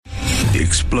The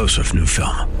explosive new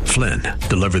film, Flynn,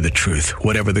 deliver the truth,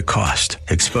 whatever the cost.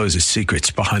 Exposes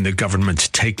secrets behind the government's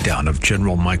takedown of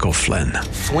General Michael Flynn.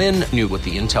 Flynn knew what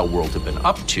the intel world had been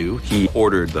up to. He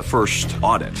ordered the first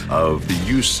audit of the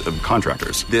use of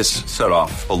contractors. This set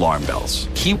off alarm bells.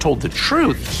 He told the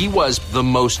truth. He was the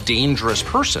most dangerous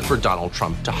person for Donald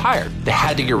Trump to hire. They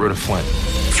had to get rid of Flynn.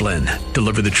 Flynn,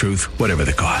 deliver the truth, whatever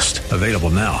the cost. Available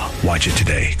now. Watch it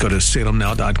today. Go to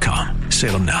salemnow.com.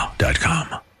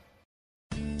 salemnow.com.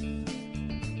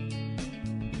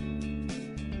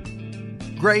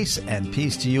 Grace and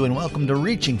peace to you, and welcome to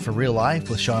Reaching for Real Life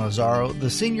with Sean Azzaro, the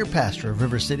senior pastor of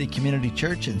River City Community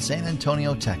Church in San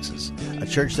Antonio, Texas. A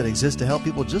church that exists to help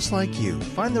people just like you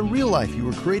find the real life you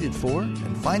were created for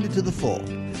and find it to the full.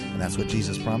 And that's what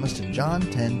Jesus promised in John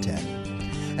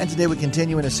 10:10. And today we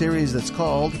continue in a series that's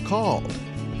called Called.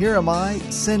 Here am I,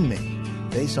 send me,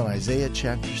 based on Isaiah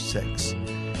chapter 6.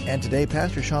 And today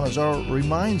Pastor Sean Azzaro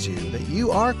reminds you that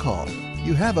you are called.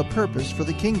 You have a purpose for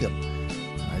the kingdom.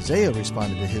 Isaiah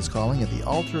responded to his calling at the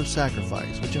altar of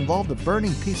sacrifice, which involved a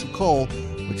burning piece of coal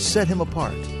which set him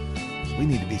apart. So we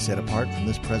need to be set apart from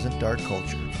this present dark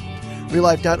culture.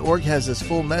 RealLife.org has this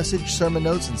full message, sermon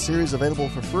notes, and series available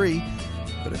for free.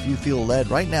 But if you feel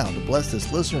led right now to bless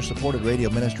this listener-supported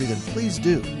radio ministry, then please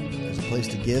do. There's a place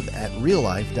to give at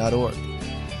RealLife.org.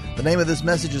 The name of this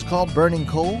message is called Burning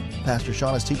Coal. Pastor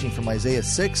Sean is teaching from Isaiah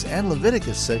 6 and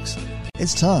Leviticus 6.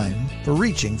 It's time for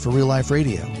Reaching for Real Life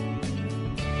Radio.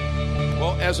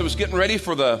 Well, as I was getting ready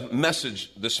for the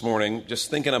message this morning,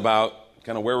 just thinking about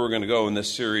kind of where we're going to go in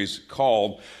this series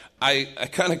Called, I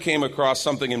kind of came across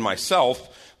something in myself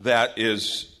that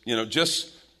is,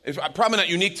 it's probably not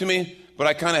unique to me, but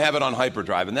I kind of have it on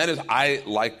hyperdrive, and that is I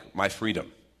like my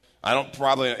freedom.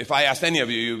 If I asked any of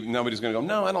you, nobody's going to go,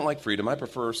 no, I don't like freedom. I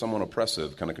prefer someone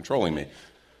oppressive, kind of controlling me.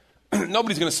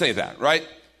 Nobody's going to say that, right?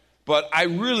 But I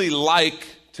really like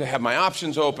to have my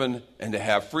options open and to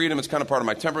have freedom. It's kind of part of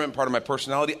my temperament, part of my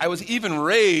personality. I was even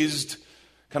raised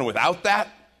kind of without that.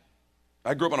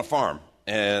 I grew up on a farm,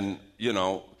 and,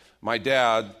 my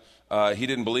dad, he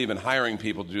didn't believe in hiring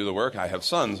people to do the work. I have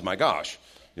sons, my gosh,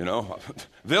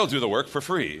 they'll do the work for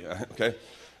free, okay?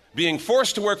 Being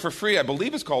forced to work for free, I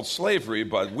believe it's called slavery,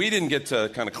 but we didn't get to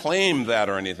kind of claim that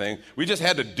or anything. We just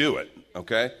had to do it,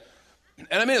 okay?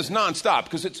 And I mean, it's nonstop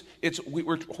because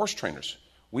we're horse trainers.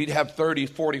 We'd have 30,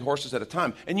 40 horses at a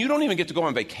time. And you don't even get to go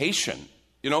on vacation,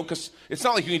 because it's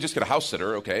not like you can just get a house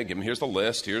sitter, okay, give them, here's the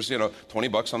list, here's,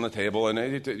 $20 on the table,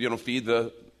 and, feed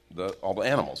all the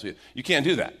animals. You can't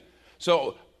do that.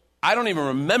 So I don't even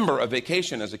remember a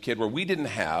vacation as a kid where we didn't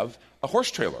have a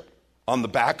horse trailer on the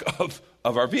back of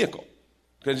our vehicle,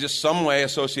 because it's just some way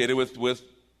associated with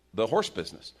the horse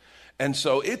business. And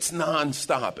so it's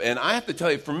nonstop. And I have to tell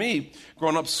you, for me,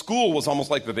 growing up, school was almost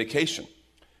like the vacation.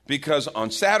 Because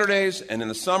on Saturdays and in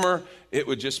the summer, it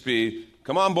would just be,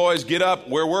 come on, boys, get up,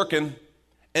 we're working.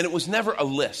 And it was never a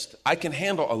list. I can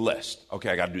handle a list.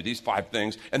 Okay, I got to do these 5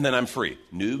 things, and then I'm free.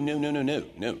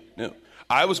 No.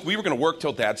 We were going to work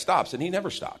till Dad stops, and he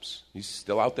never stops. He's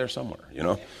still out there somewhere,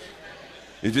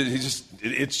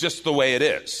 It's just the way it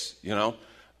is,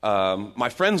 My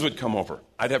friends would come over.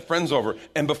 I'd have friends over,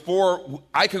 and before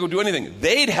I could go do anything,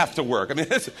 they'd have to work. I mean,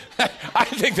 I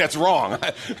think that's wrong.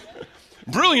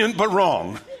 Brilliant, but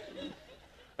wrong.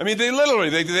 I mean,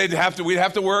 we'd have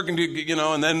to work and do,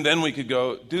 and then we could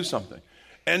go do something.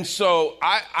 And so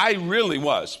I really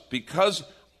was, because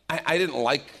I didn't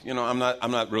like, I'm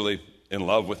not really in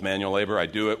love with manual labor. I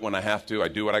do it when I have to. I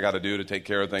do what I got to do to take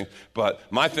care of things. But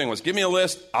my thing was, give me a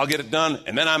list, I'll get it done,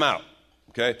 and then I'm out.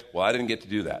 Okay? Well, I didn't get to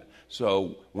do that.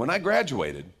 So when I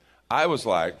graduated, I was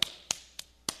like,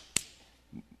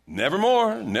 never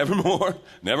more,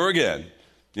 never again.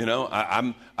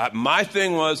 My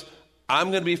thing was,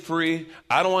 I'm going to be free.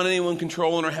 I don't want anyone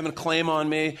controlling or having a claim on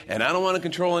me, and I don't want to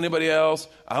control anybody else.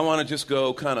 I want to just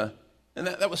go kind of, and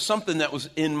that was something that was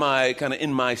in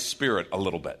my spirit a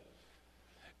little bit.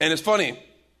 And it's funny,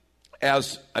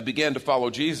 as I began to follow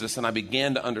Jesus and I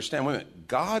began to understand, wait a minute,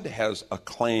 God has a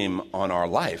claim on our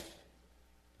life.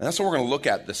 And that's what we're going to look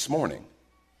at this morning.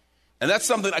 And that's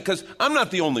something, because I'm not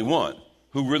the only one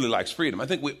who really likes freedom. I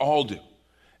think we all do.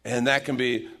 And that can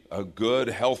be a good,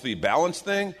 healthy, balanced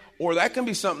thing, or that can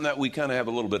be something that we kind of have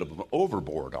a little bit of an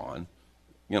overboard on,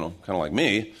 kind of like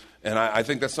me. And I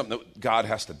think that's something that God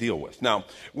has to deal with. Now,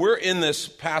 we're in this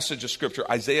passage of Scripture,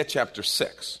 Isaiah chapter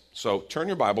 6. So turn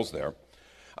your Bibles there.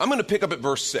 I'm going to pick up at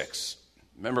verse 6.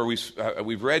 Remember,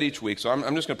 we've read each week, so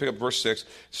I'm just going to pick up verse 6.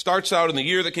 Starts out in the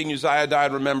year that King Uzziah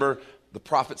died. Remember, the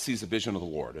prophet sees a vision of the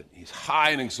Lord. He's high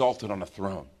and exalted on a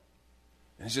throne.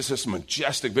 And it's just this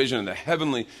majestic vision and the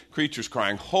heavenly creatures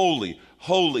crying, holy,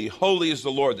 holy, holy is the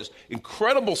Lord. This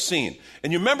incredible scene.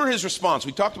 And you remember his response.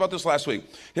 We talked about this last week.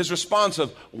 His response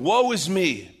of, woe is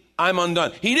me, I'm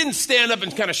undone. He didn't stand up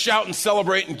and kind of shout and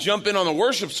celebrate and jump in on the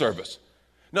worship service.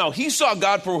 No, he saw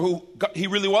God for who he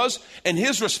really was, and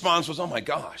his response was, oh my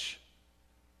gosh.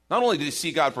 Not only did he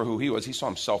see God for who he was, he saw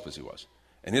himself as he was.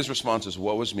 And his response is,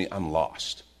 woe is me, I'm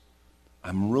lost.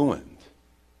 I'm ruined.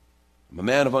 I'm a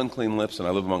man of unclean lips, and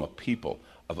I live among a people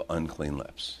of unclean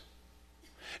lips.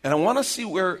 And I want to see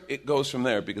where it goes from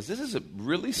there, because this is a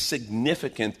really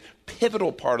significant,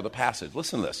 pivotal part of the passage.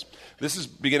 Listen to this. This is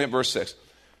beginning at verse 6.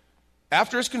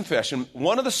 After his confession,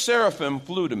 one of the seraphim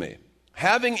flew to me,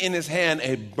 having in his hand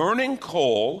a burning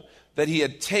coal that he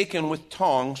had taken with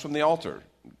tongs from the altar.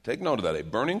 Take note of that. A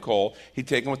burning coal he'd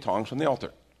taken with tongs from the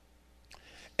altar.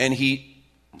 And he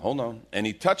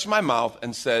touched my mouth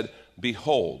and said,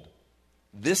 behold,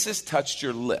 this has touched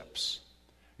your lips.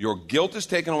 Your guilt is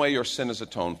taken away, your sin is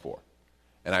atoned for.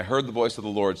 And I heard the voice of the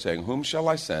Lord saying, whom shall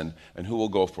I send, and who will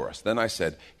go for us? Then I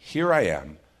said, here I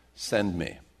am, send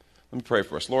me. Let me pray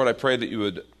for us. Lord, I pray that you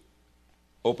would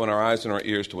open our eyes and our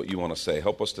ears to what you want to say.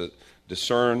 Help us to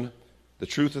discern the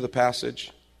truth of the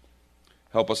passage.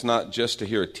 Help us not just to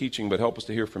hear a teaching, but help us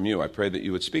to hear from you. I pray that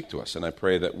you would speak to us, and I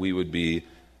pray that we would be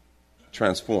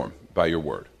transformed by your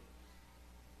word.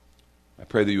 I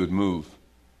pray that you would move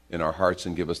in our hearts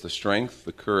and give us the strength,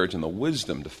 the courage, and the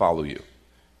wisdom to follow you.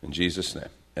 In Jesus' name,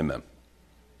 amen.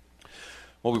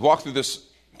 Well, we've walked through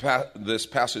this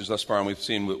passage thus far, and we've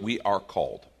seen that we are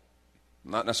called.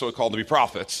 Not necessarily called to be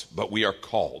prophets, but we are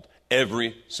called.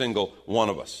 Every single one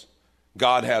of us.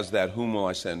 God has that, whom will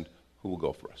I send, who will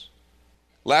go for us?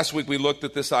 Last week we looked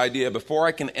at this idea, before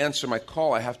I can answer my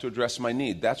call, I have to address my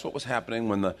need. That's what was happening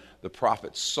when the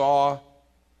prophet saw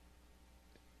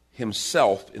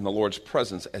himself in the Lord's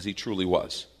presence as he truly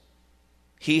was.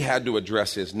 He had to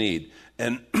address his need.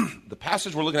 And the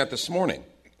passage we're looking at this morning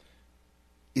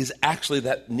is actually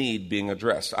that need being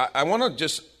addressed. I want to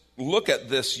just look at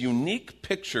this unique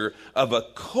picture of a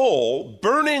coal,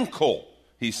 burning coal,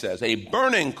 he says, a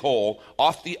burning coal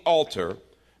off the altar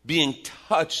being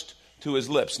touched to his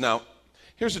lips. Now,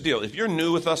 here's the deal. If you're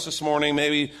new with us this morning,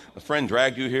 maybe a friend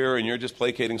dragged you here and you're just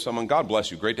placating someone, God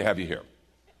bless you. Great to have you here.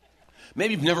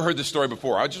 Maybe you've never heard this story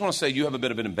before. I just want to say you have a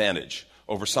bit of an advantage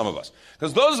over some of us.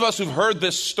 Because those of us who've heard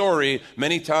this story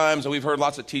many times, and we've heard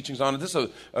lots of teachings on it, this is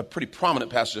a pretty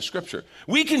prominent passage of Scripture.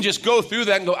 We can just go through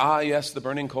that and go, yes, the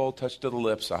burning coal touched to the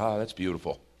lips. That's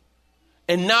beautiful.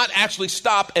 And not actually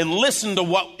stop and listen to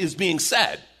what is being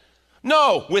said.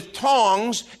 No, with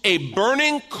tongs, a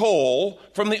burning coal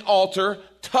from the altar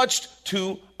touched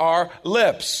to our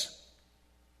lips.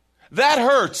 That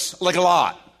hurts like a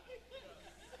lot.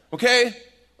 Okay?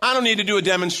 I don't need to do a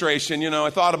demonstration, I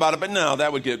thought about it, but no,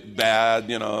 that would get bad,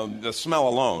 the smell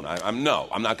alone. I'm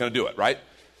not going to do it, right?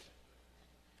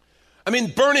 I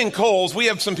mean, burning coals, we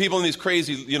have some people in these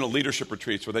crazy, leadership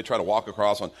retreats where they try to walk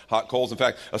across on hot coals. In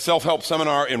fact, a self-help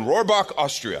seminar in Rohrbach,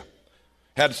 Austria,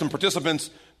 had some participants,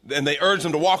 and they urged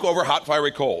them to walk over hot,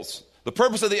 fiery coals. The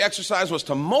purpose of the exercise was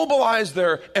to mobilize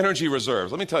their energy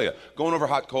reserves. Let me tell you, going over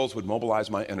hot coals would mobilize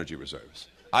my energy reserves.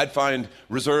 I'd find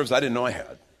reserves I didn't know I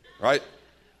had. Right?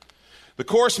 The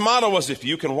course motto was, if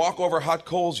you can walk over hot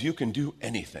coals, you can do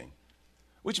anything.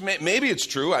 Which maybe it's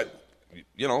true.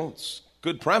 It's a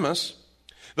good premise.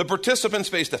 The participants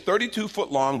faced a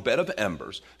 32-foot-long bed of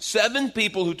embers. 7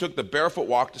 people who took the barefoot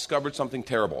walk discovered something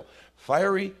terrible.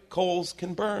 Fiery coals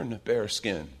can burn bare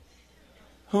skin.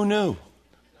 Who knew?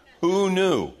 Who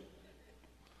knew?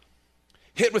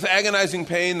 Hit with agonizing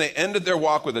pain, they ended their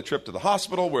walk with a trip to the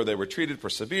hospital where they were treated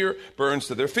for severe burns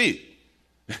to their feet.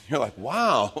 You're like,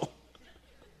 wow.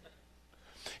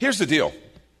 Here's the deal.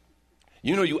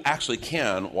 You actually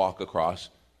can walk across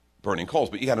burning coals,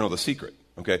 but you got to know the secret,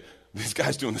 okay? These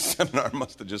guys doing the seminar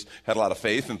must have just had a lot of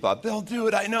faith and thought, they'll do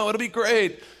it, I know, it'll be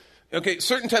great. Okay,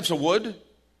 certain types of wood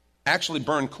actually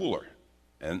burn cooler,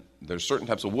 and there's certain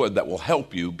types of wood that will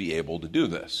help you be able to do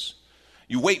this.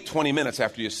 You wait 20 minutes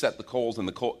after you set the coals and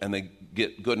they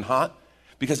get good and hot,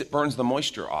 because it burns the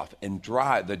moisture off, and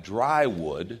the dry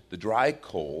wood, the dry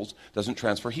coals, doesn't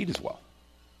transfer heat as well.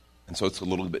 And so it's a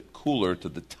little bit cooler to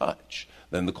the touch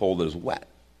than the coal that is wet.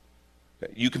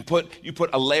 Okay. You put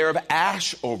a layer of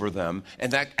ash over them,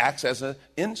 and that acts as an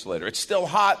insulator. It's still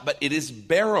hot, but it is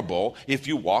bearable if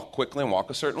you walk quickly and walk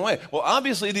a certain way. Well,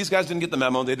 obviously, these guys didn't get the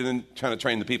memo. They didn't try to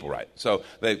train the people right. So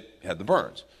they had the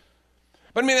burns.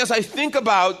 But as I think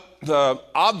about the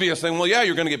obvious thing, well, yeah,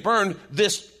 you're going to get burned,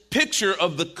 this picture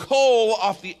of the coal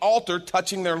off the altar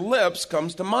touching their lips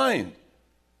comes to mind.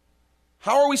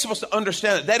 How are we supposed to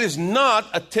understand it? That is not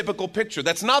a typical picture.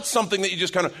 That's not something that you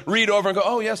just kind of read over and go,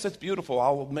 oh, yes, that's beautiful.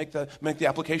 I'll make the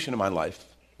application in my life,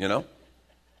 you know?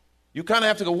 You kind of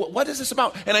have to go, what is this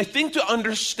about? And I think to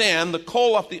understand the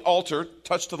coal off the altar,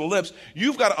 touched to the lips,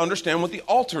 you've got to understand what the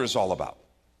altar is all about.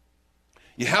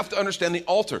 You have to understand the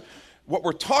altar. What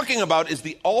we're talking about is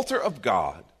the altar of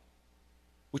God,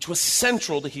 which was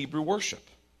central to Hebrew worship.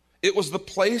 It was the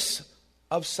place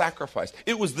of sacrifice.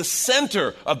 It was the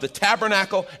center of the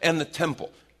tabernacle and the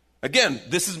temple. Again,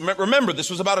 remember, this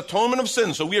was about atonement of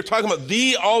sin, so we are talking about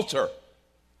the altar.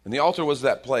 And the altar was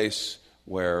that place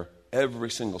where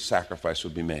every single sacrifice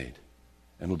would be made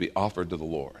and would be offered to the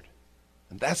Lord.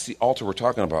 And that's the altar we're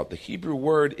talking about. The Hebrew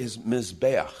word is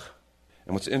mizbeach.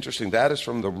 And what's interesting, that is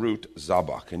from the root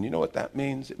zabach. And you know what that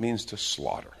means? It means to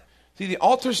slaughter. See, the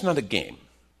altar's not a game.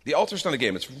 The altar's not a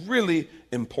game. It's really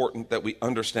important that we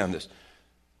understand this.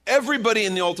 Everybody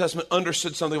in the Old Testament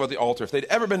understood something about the altar. If they'd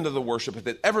ever been to the worship, if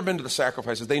they'd ever been to the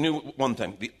sacrifices, they knew one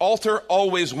thing. The altar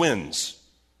always wins.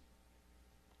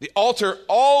 The altar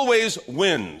always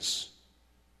wins.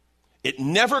 It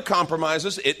never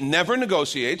compromises. It never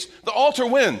negotiates. The altar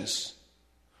wins.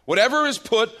 Whatever is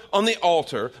put on the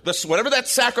altar, whatever that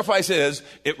sacrifice is,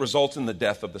 it results in the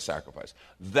death of the sacrifice.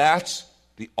 That's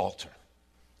the altar.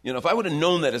 You know, if I would have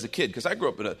known that as a kid, because I grew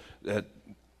up in a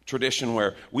tradition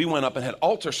where we went up and had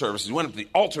altar services. We went up to the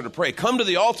altar to pray. Come to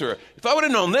the altar. If I would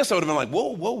have known this, I would have been like,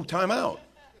 whoa, time out.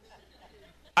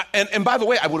 And by the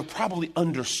way, I would have probably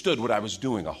understood what I was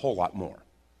doing a whole lot more.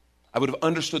 I would have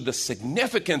understood the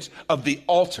significance of the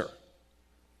altar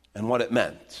and what it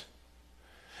meant.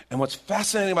 And what's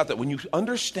fascinating about that, when you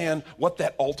understand what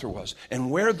that altar was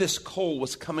and where this coal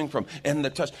was coming from and the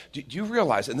touch, do you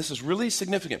realize, and this is really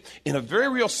significant, in a very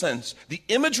real sense, the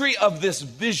imagery of this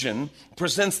vision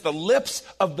presents the lips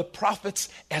of the prophets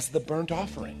as the burnt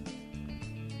offering.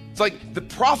 It's like the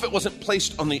prophet wasn't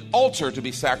placed on the altar to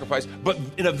be sacrificed, but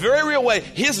in a very real way,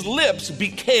 his lips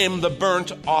became the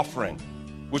burnt offering,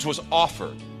 which was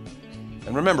offered.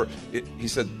 And remember, he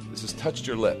said, this has touched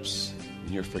your lips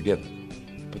and you're forgiven.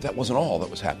 But that wasn't all that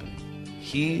was happening.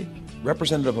 He,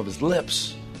 representative of his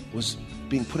lips, was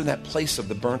being put in that place of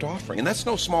the burnt offering. And that's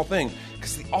no small thing,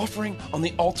 because the offering on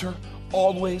the altar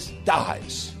always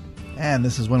dies. And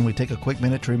this is when we take a quick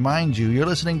minute to remind you you're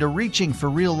listening to Reaching for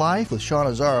Real Life with Sean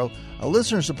Azzaro, a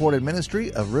listener-supported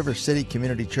ministry of River City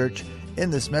Community Church,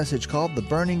 in this message called The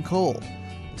Burning Coal.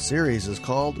 The series is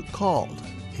called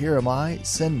Here Am I,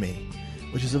 Send Me,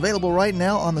 which is available right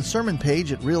now on the sermon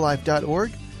page at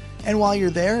reallife.org. And while you're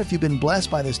there, if you've been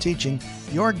blessed by this teaching,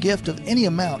 your gift of any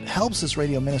amount helps this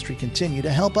radio ministry continue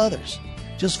to help others.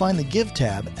 Just find the Give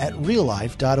tab at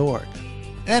reallife.org.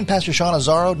 And Pastor Sean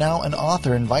Azzaro, now an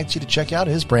author, invites you to check out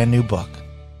his brand new book.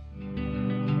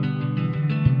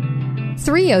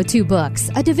 302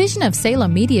 Books, a division of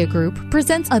Salem Media Group,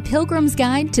 presents A Pilgrim's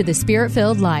Guide to the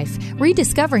Spirit-Filled Life,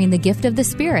 Rediscovering the Gift of the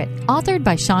Spirit, authored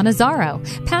by Sean Azzaro,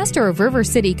 pastor of River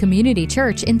City Community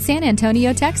Church in San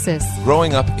Antonio, Texas.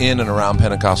 Growing up in and around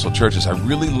Pentecostal churches, I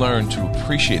really learned to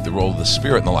appreciate the role of the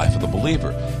Spirit in the life of the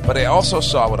believer. But I also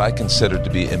saw what I considered to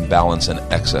be imbalance and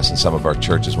excess in some of our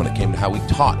churches when it came to how we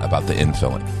taught about the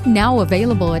infilling. Now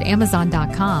available at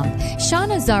Amazon.com, Sean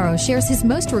Azzaro shares his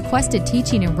most requested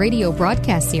teaching and radio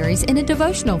broadcast series in a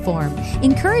devotional form,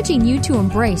 encouraging you to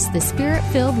embrace the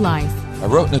Spirit-filled life. I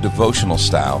wrote in a devotional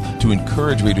style to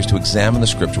encourage readers to examine the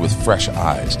Scripture with fresh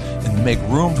eyes and make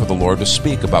room for the Lord to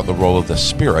speak about the role of the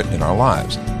Spirit in our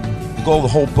lives. The goal of the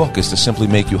whole book is to simply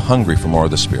make you hungry for more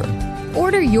of the Spirit.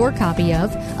 Order your copy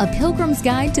of A Pilgrim's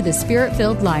Guide to the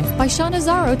Spirit-Filled Life by Sean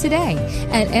Azzaro today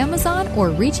at Amazon or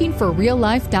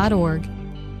reachingforreallife.org.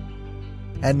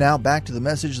 And now back to the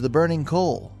message of the burning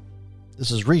coal. This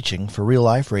is Reaching for Real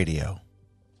Life Radio.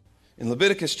 In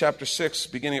Leviticus chapter 6,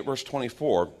 beginning at verse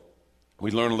 24, we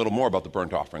learn a little more about the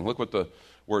burnt offering. Look what the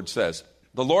word says.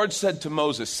 The Lord said to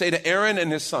Moses, say to Aaron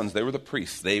and his sons, they were the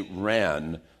priests, they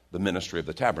ran the ministry of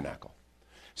the tabernacle.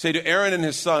 Say to Aaron and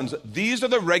his sons, these are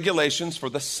the regulations for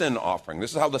the sin offering.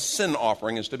 This is how the sin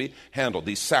offering is to be handled,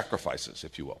 these sacrifices,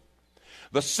 if you will.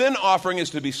 The sin offering is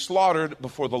to be slaughtered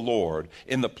before the Lord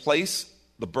in the place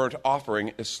the burnt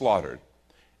offering is slaughtered.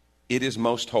 It is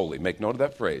most holy. Make note of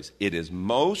that phrase. It is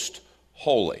most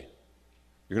holy.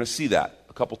 You're going to see that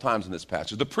a couple times in this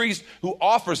passage. The priest who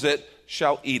offers it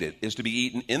shall eat it. It is to be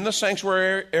eaten in the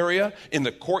sanctuary area, in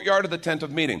the courtyard of the tent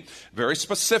of meeting. Very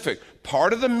specific.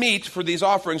 Part of the meat for these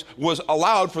offerings was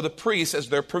allowed for the priests as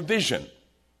their provision.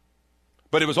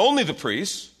 But it was only the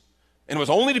priests, and it was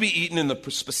only to be eaten in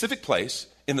the specific place,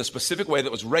 in the specific way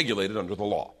that was regulated under the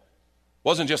law. It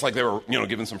wasn't just like they were,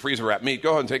 given some freezer wrap meat. Go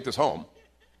ahead and take this home.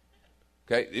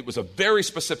 Okay? It was a very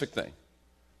specific thing.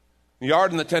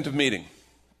 yard and the tent of meeting.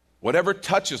 Whatever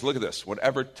touches, look at this,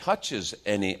 whatever touches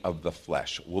any of the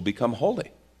flesh will become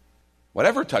holy.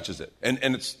 Whatever touches it. And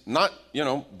it's not,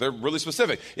 they're really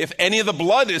specific. If any of the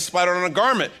blood is splattered on a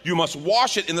garment, you must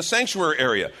wash it in the sanctuary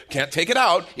area. Can't take it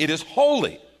out. It is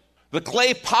holy. The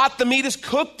clay pot the meat is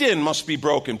cooked in must be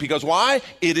broken. Because why?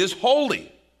 It is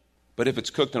holy. But if it's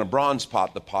cooked in a bronze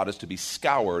pot, the pot is to be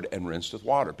scoured and rinsed with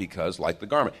water. Because, like the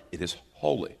garment, it is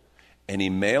holy. Any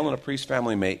male in a priest's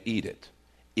family may eat it.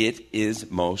 It is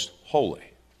most holy.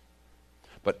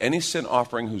 But any sin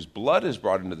offering whose blood is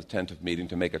brought into the tent of meeting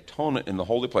to make atonement in the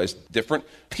holy place, different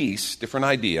piece, different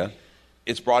idea,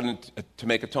 it's brought in to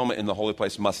make atonement in the holy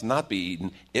place, must not be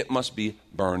eaten. It must be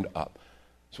burned up.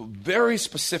 So very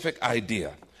specific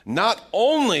idea. Not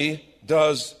only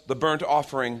does the burnt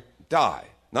offering die,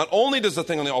 not only does the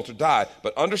thing on the altar die,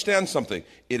 but understand something.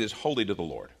 It is holy to the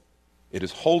Lord. It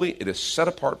is holy. It is set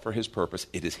apart for his purpose.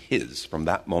 It is his from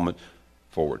that moment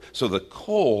forward. So the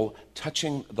coal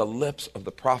touching the lips of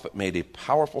the prophet made a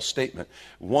powerful statement.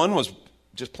 One was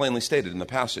just plainly stated in the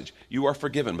passage, you are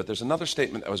forgiven. But there's another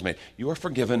statement that was made, you are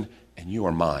forgiven and you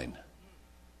are mine.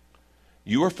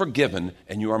 You are forgiven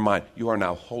and you are mine. You are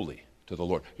now holy to the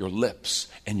Lord. Your lips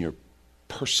and your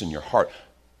person, your heart.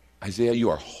 Isaiah, you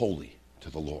are holy to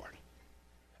the Lord.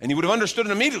 And he would have understood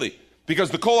it immediately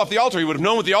because the coal off the altar, he would have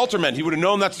known what the altar meant. He would have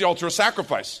known that's the altar of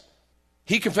sacrifice.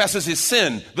 He confesses his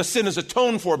sin. The sin is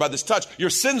atoned for by this touch.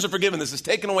 Your sins are forgiven. This has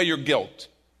taken away your guilt.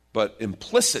 But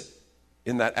implicit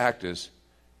in that act is,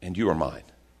 and you are mine.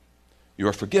 You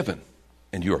are forgiven,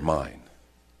 and you are mine.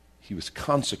 He was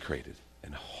consecrated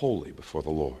and holy before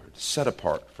the Lord, set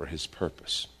apart for his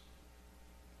purpose.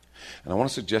 And I want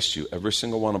to suggest to you, every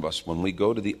single one of us, when we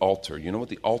go to the altar, you know what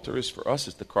the altar is for us?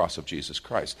 It's the cross of Jesus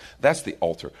Christ. That's the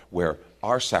altar where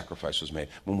our sacrifice was made.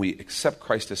 When we accept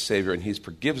Christ as Savior and he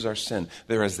forgives our sin,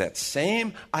 there is that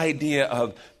same idea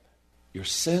of your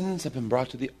sins have been brought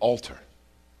to the altar.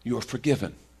 You are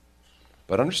forgiven.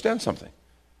 But understand something.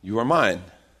 You are mine.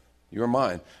 You are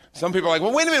mine. Some people are like,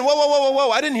 well, wait a minute,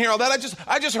 whoa. I didn't hear all that.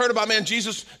 I just heard about, man,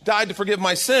 Jesus died to forgive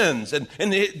my sins. And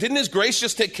didn't his grace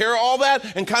just take care of all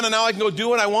that? And kind of now I can go do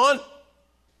what I want?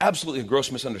 Absolutely a gross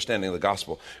misunderstanding of the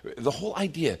gospel. The whole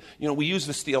idea, we use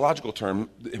this theological term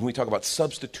and we talk about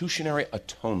substitutionary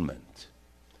atonement.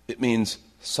 It means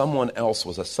someone else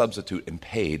was a substitute and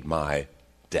paid my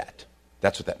debt.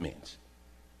 That's what that means.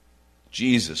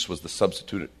 Jesus was the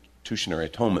substitutionary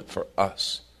atonement for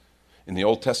us. In the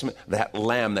Old Testament, that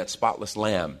lamb, that spotless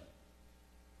lamb,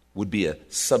 would be a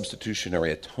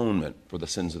substitutionary atonement for the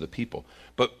sins of the people.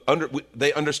 But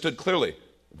they understood clearly,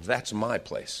 that's my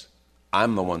place.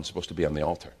 I'm the one supposed to be on the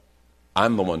altar.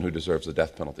 I'm the one who deserves the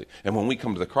death penalty. And when we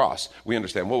come to the cross, we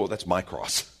understand, whoa, that's my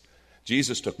cross.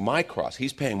 Jesus took my cross.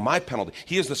 He's paying my penalty.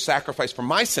 He is the sacrifice for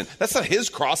my sin. That's not his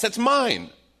cross, that's mine.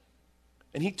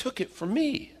 And he took it for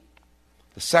me.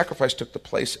 The sacrifice took the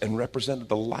place and represented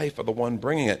the life of the one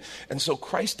bringing it. And so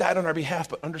Christ died on our behalf,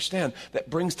 but understand that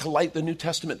brings to light the New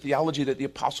Testament theology that the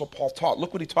Apostle Paul taught.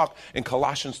 Look what he taught in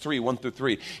Colossians 3,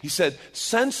 1-3. He said,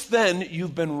 since then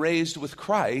you've been raised with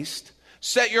Christ,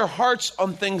 set your hearts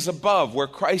on things above, where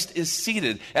Christ is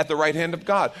seated at the right hand of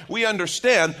God. We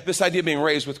understand this idea of being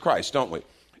raised with Christ, don't we?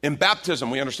 In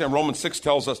baptism, we understand Romans 6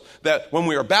 tells us that when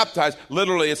we are baptized,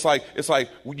 literally it's like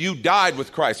you died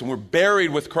with Christ and we're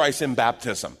buried with Christ in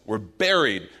baptism. We're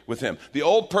buried with him. The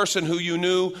old person who you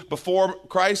knew before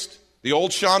Christ, the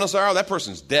old Sean Azaro, that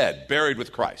person's dead, buried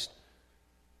with Christ.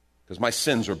 Because my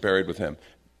sins were buried with him.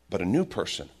 But a new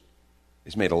person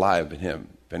is made alive in him.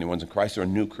 If anyone's in Christ, they're a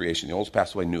new creation. The old's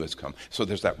passed away, new has come. So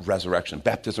there's that resurrection.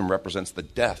 Baptism represents the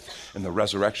death and the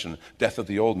resurrection. Death of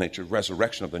the old nature,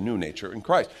 resurrection of the new nature in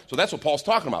Christ. So that's what Paul's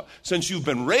talking about. Since you've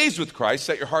been raised with Christ,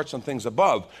 set your hearts on things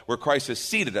above, where Christ is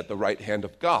seated at the right hand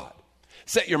of God.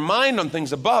 Set your mind on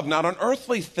things above, not on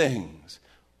earthly things.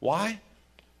 Why?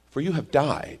 For you have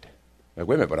died. Wait a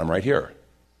minute, but I'm right here.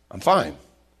 I'm fine.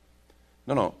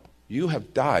 No. You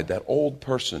have died. That old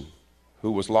person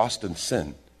who was lost in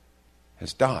sin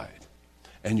has died.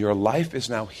 And your life is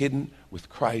now hidden with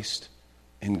Christ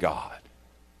in God.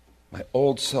 My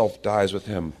old self dies with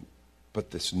him, but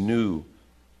this new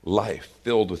life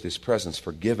filled with his presence,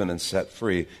 forgiven and set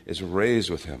free, is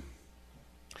raised with him.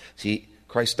 See,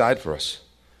 Christ died for us,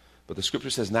 but the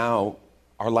scripture says now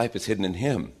our life is hidden in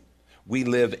him. We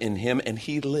live in him, and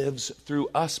he lives through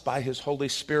us by his Holy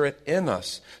Spirit in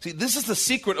us. See, this is the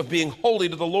secret of being holy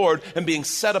to the Lord and being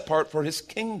set apart for his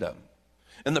kingdom.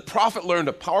 And the prophet learned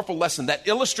a powerful lesson. That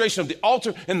illustration of the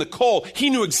altar and the coal,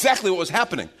 he knew exactly what was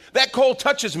happening. That coal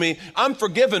touches me, I'm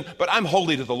forgiven, but I'm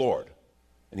holy to the Lord.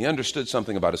 And he understood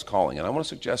something about his calling. And I want to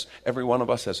suggest every one of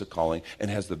us has a calling and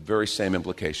has the very same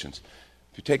implications.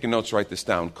 If you're taking notes, write this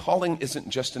down. Calling isn't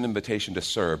just an invitation to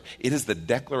serve. It is the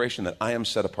declaration that I am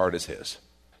set apart as his.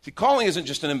 See, calling isn't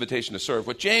just an invitation to serve.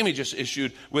 What Jamie just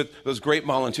issued with those great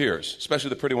volunteers, especially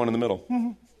the pretty one in the middle.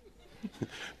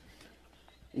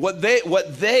 What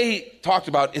they talked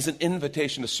about is an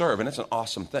invitation to serve, and it's an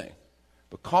awesome thing.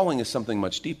 But calling is something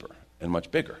much deeper and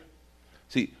much bigger.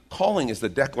 See, calling is the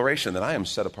declaration that I am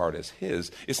set apart as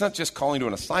his. It's not just calling to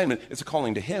an assignment, it's a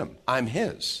calling to him. I'm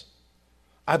his.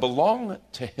 I belong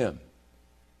to him.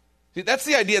 See, that's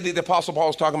the idea that the Apostle Paul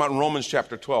is talking about in Romans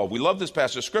chapter 12. We love this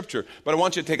passage of Scripture, but I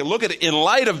want you to take a look at it in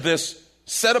light of this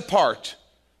set apart,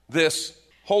 this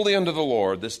holy unto the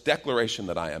Lord, this declaration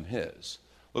that I am his.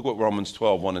 Look what Romans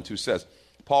 12, 1 and 2 says.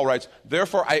 Paul writes,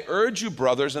 "Therefore I urge you,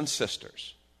 brothers and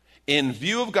sisters, in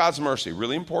view of God's mercy,"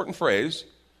 really important phrase,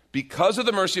 because of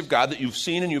the mercy of God that you've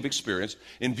seen and you've experienced,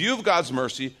 in view of God's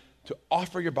mercy, to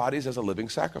offer your bodies as a living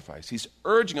sacrifice. He's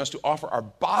urging us to offer our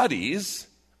bodies,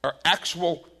 our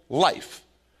actual life.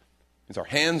 It's our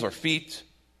hands, our feet,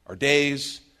 our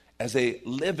days, as a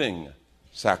living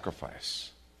sacrifice,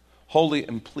 holy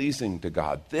and pleasing to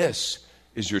God. This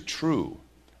is your true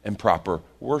and proper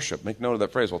worship. Make note of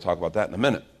that phrase. We'll talk about that in a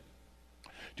minute.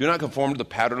 Do not conform to the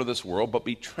pattern of this world, but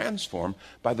be transformed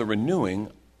by the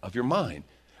renewing of your mind.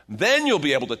 Then you'll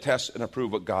be able to test and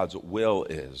approve what God's will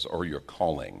is, or your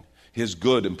calling, his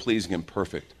good and pleasing and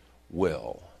perfect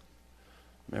will.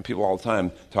 Man, people all the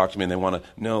time talk to me and they want to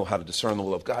know how to discern the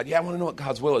will of God. Yeah, I want to know what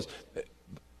God's will is.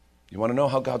 You want to know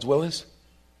how God's will is?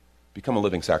 Become a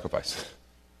living sacrifice.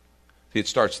 See, it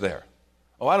starts there.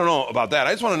 Oh, I don't know about that.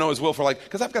 I just want to know his will for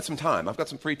because I've got some time. I've got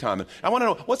some free time. And I want to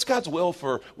know what's God's will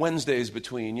for Wednesdays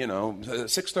between,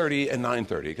 6:30 and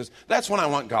 9:30, because that's when I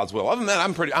want God's will. Other than that,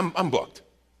 I'm booked.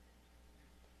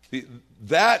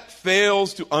 That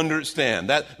fails to understand.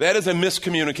 That is a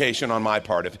miscommunication on my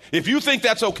part. If you think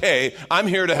that's okay, I'm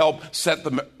here to help set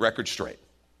the record straight.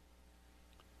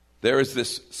 There is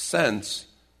this sense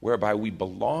whereby we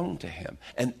belong to him.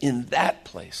 And in that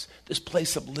place, this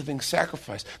place of living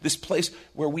sacrifice, this place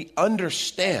where we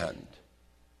understand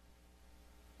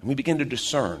and we begin to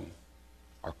discern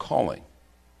our calling,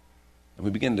 and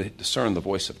we begin to discern the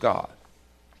voice of God.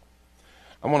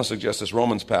 I want to suggest this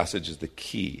Romans passage is the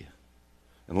key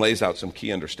and lays out some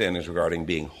key understandings regarding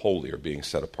being holy or being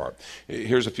set apart.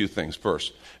 Here's a few things.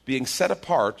 First, being set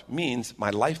apart means my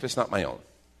life is not my own.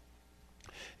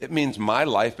 It means my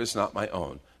life is not my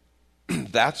own.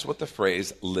 That's what the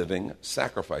phrase living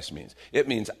sacrifice means. It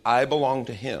means I belong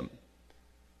to him.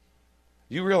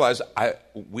 You realize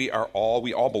we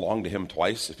all belong to him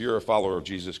twice. If you're a follower of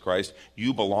Jesus Christ,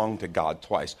 you belong to God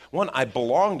twice. One, I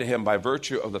belong to him by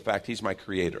virtue of the fact he's my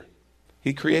creator.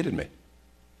 He created me.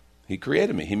 He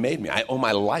created me. He made me. I owe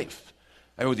my life.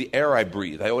 I owe the air I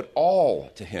breathe. I owe it all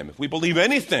to him. If we believe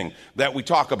anything that we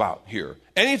talk about here,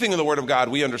 anything in the Word of God,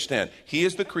 we understand he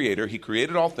is the creator. He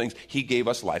created all things. He gave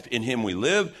us life. In him we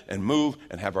live and move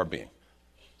and have our being.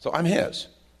 So I'm his.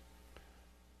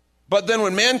 But then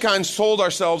when mankind sold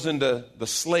ourselves into the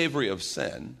slavery of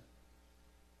sin,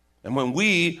 and when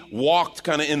we walked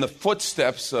kind of in the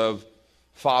footsteps of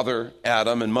Father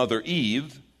Adam and Mother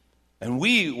Eve, and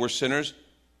we were sinners,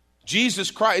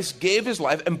 Jesus Christ gave his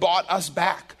life and bought us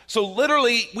back. So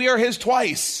literally, we are his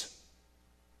twice.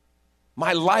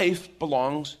 My life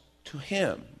belongs to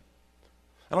him.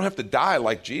 I don't have to die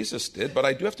like Jesus did, but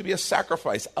I do have to be a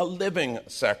sacrifice, a living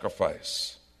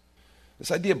sacrifice.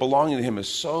 This idea of belonging to him is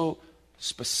so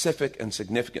specific and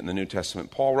significant in the New Testament.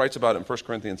 Paul writes about it in 1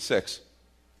 Corinthians 6.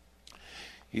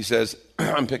 He says,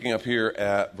 I'm picking up here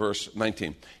at verse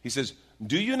 19. He says,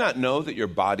 "Do you not know that your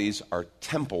bodies are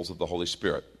temples of the Holy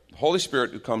Spirit? The Holy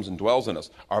Spirit who comes and dwells in us.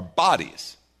 Our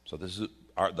bodies," so this is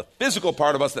the physical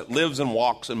part of us that lives and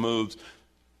walks and moves,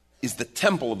 "is the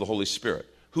temple of the Holy Spirit,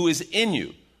 who is in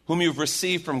you, whom you've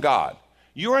received from God.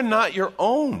 You are not your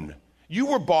own. You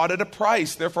were bought at a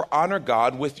price. Therefore, honor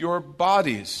God with your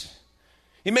bodies."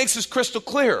 He makes this crystal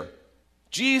clear.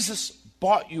 Jesus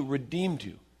bought you, redeemed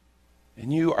you,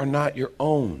 and you are not your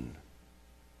own.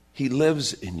 He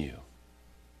lives in you.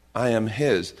 I am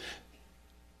his.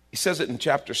 He says it in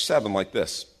chapter 7 like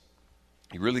this.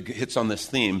 He really hits on this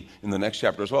theme in the next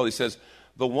chapter as well. He says,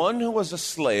 "The one who was a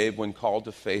slave when called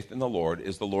to faith in the Lord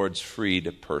is the Lord's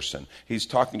freed person." He's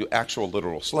talking to actual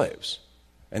literal slaves.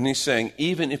 And he's saying,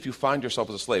 even if you find yourself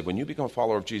as a slave, when you become a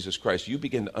follower of Jesus Christ, you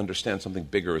begin to understand something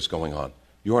bigger is going on.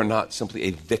 You are not simply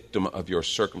a victim of your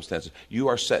circumstances. You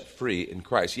are set free in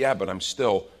Christ. Yeah, but I'm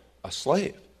still a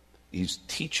slave. He's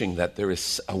teaching that there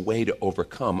is a way to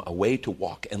overcome, a way to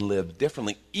walk and live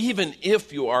differently, even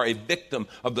if you are a victim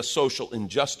of the social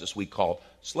injustice we call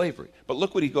slavery. But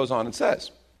look what he goes on and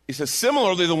says. He says,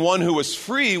 similarly, the one who was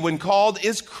free when called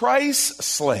is Christ's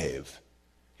slave.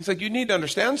 He's like, you need to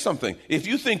understand something. If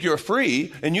you think you're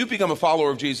free and you've become a follower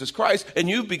of Jesus Christ and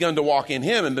you've begun to walk in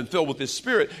him and been filled with his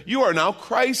Spirit, you are now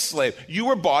Christ's slave. You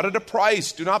were bought at a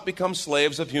price. Do not become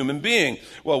slaves of human being.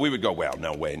 Well, we would go, well,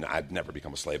 no way. I'd never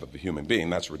become a slave of a human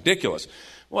being. That's ridiculous.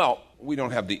 Well, we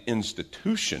don't have the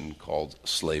institution called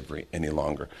slavery any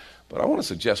longer. But I want to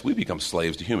suggest we become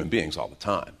slaves to human beings all the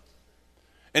time.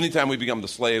 Anytime we become the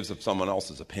slaves of someone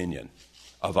else's opinion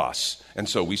of us, and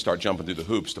so we start jumping through the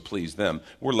hoops to please them,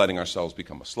 we're letting ourselves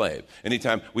become a slave.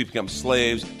 Anytime we become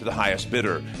slaves to the highest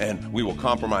bidder, and we will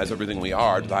compromise everything we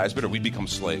are to the highest bidder, we become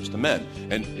slaves to men.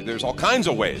 And there's all kinds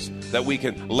of ways that we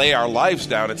can lay our lives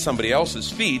down at somebody else's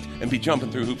feet and be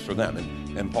jumping through hoops for them.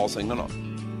 And Paul's saying, no,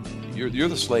 you're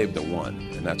the slave to one,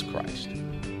 and that's Christ.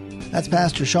 That's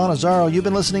Pastor Sean Azzaro. You've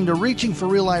been listening to Reaching for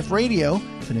Real Life Radio.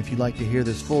 And if you'd like to hear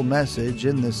this full message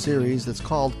in this series that's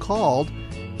called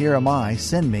Here Am I,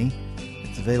 Send Me,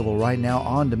 it's available right now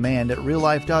on demand at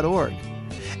reallife.org.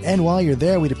 And while you're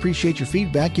there, we'd appreciate your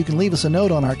feedback. You can leave us a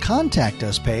note on our Contact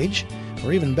Us page,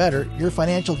 or even better, your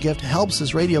financial gift helps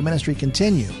this radio ministry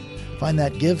continue. Find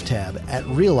that Give tab at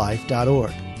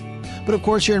reallife.org. But of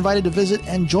course, you're invited to visit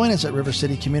and join us at River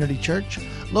City Community Church,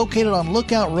 located on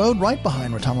Lookout Road right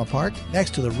behind Retama Park,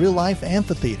 next to the Real Life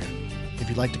Amphitheater. If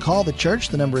you'd like to call the church,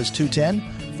 the number is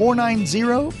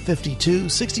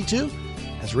 210-490-5262.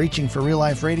 As Reaching for Real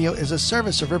Life Radio is a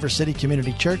service of River City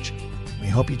Community Church. We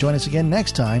hope you join us again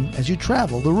next time as you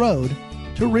travel the road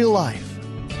to real life.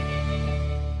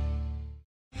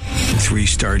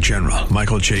 3-star General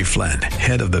Michael J. Flynn,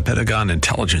 head of the Pentagon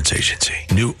Intelligence Agency,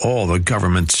 knew all the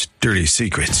government's dirty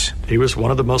secrets. He was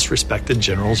one of the most respected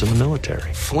generals in the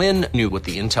military. Flynn knew what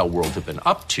the intel world had been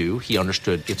up to. He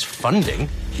understood its funding.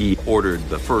 He ordered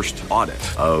the first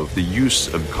audit of the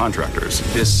use of contractors.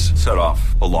 This set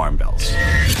off alarm bells.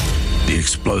 The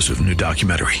explosive new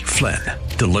documentary, Flynn,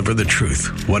 Deliver the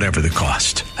Truth, Whatever the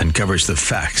Cost, uncovers the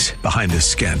facts behind this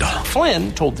scandal.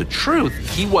 Flynn told the truth.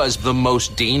 He was the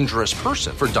most dangerous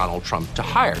person for Donald Trump to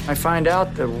hire. I find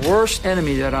out the worst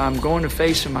enemy that I'm going to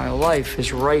face in my life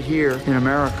is right here in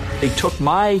America. They took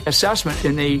my assessment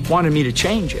and they wanted me to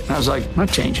change it. And I was like, I'm not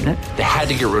changing it. They had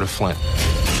to get rid of Flynn.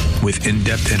 With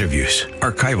in-depth interviews,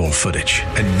 archival footage,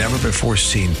 and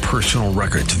never-before-seen personal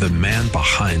records of the man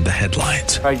behind the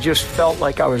headlines. I just felt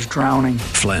like I was drowning.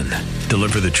 Flynn,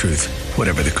 Deliver the Truth,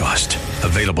 Whatever the Cost.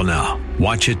 Available now.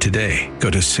 Watch it today.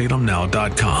 Go to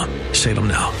salemnow.com.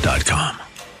 salemnow.com.